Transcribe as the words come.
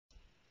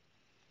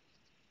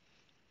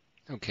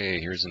Okay,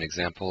 here's an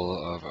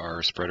example of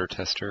our spreader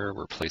tester.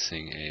 We're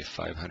placing a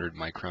 500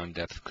 micron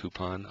depth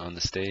coupon on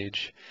the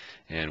stage,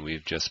 and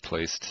we've just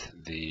placed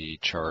the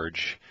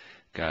charge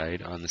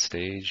guide on the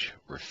stage.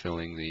 We're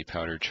filling the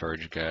powder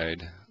charge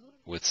guide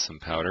with some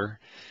powder.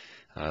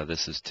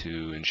 This is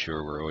to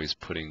ensure we're always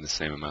putting the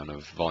same amount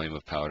of volume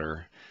of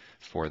powder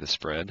for the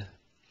spread.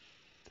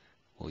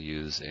 We'll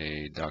use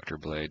a doctor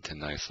blade to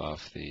knife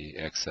off the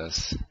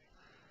excess.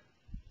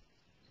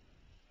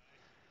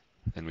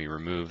 Then we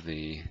remove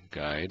the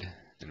guide,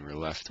 and we're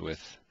left with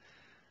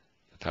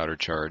the powder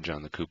charge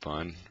on the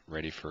coupon,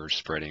 ready for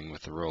spreading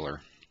with the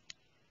roller.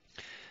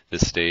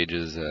 This stage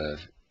is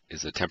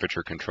a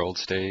temperature-controlled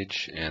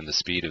stage, and the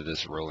speed of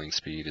this rolling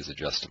speed is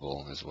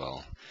adjustable as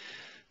well.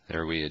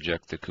 There we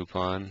eject the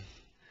coupon,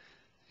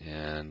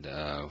 and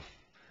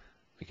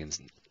we can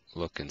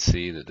look and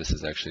see that this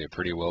is actually a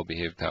pretty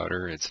well-behaved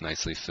powder. It's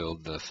nicely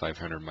filled the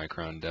 500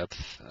 micron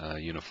depth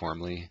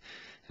uniformly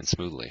and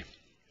smoothly.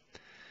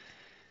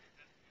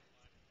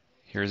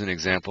 Here's an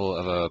example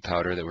of a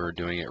powder that we're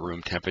doing at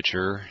room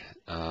temperature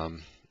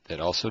that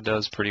also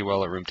does pretty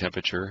well at room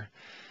temperature,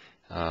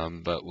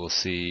 but we'll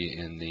see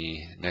in the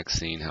next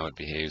scene how it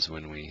behaves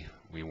when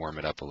we warm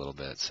it up a little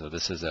bit. So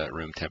this is at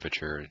room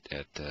temperature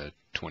at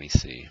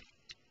 20°C.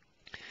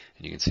 And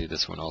you can see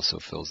this one also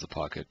fills the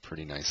pocket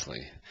pretty nicely.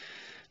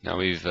 Now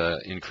we've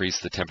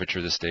increased the temperature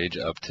of the stage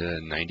up to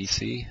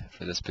 90°C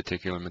for this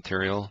particular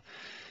material.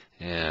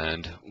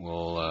 And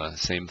we'll,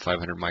 same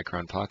 500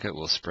 micron pocket,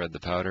 we'll spread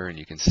the powder, and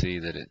you can see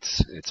that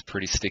it's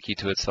pretty sticky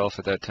to itself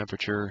at that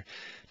temperature.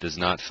 Does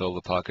not fill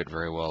the pocket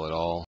very well at all.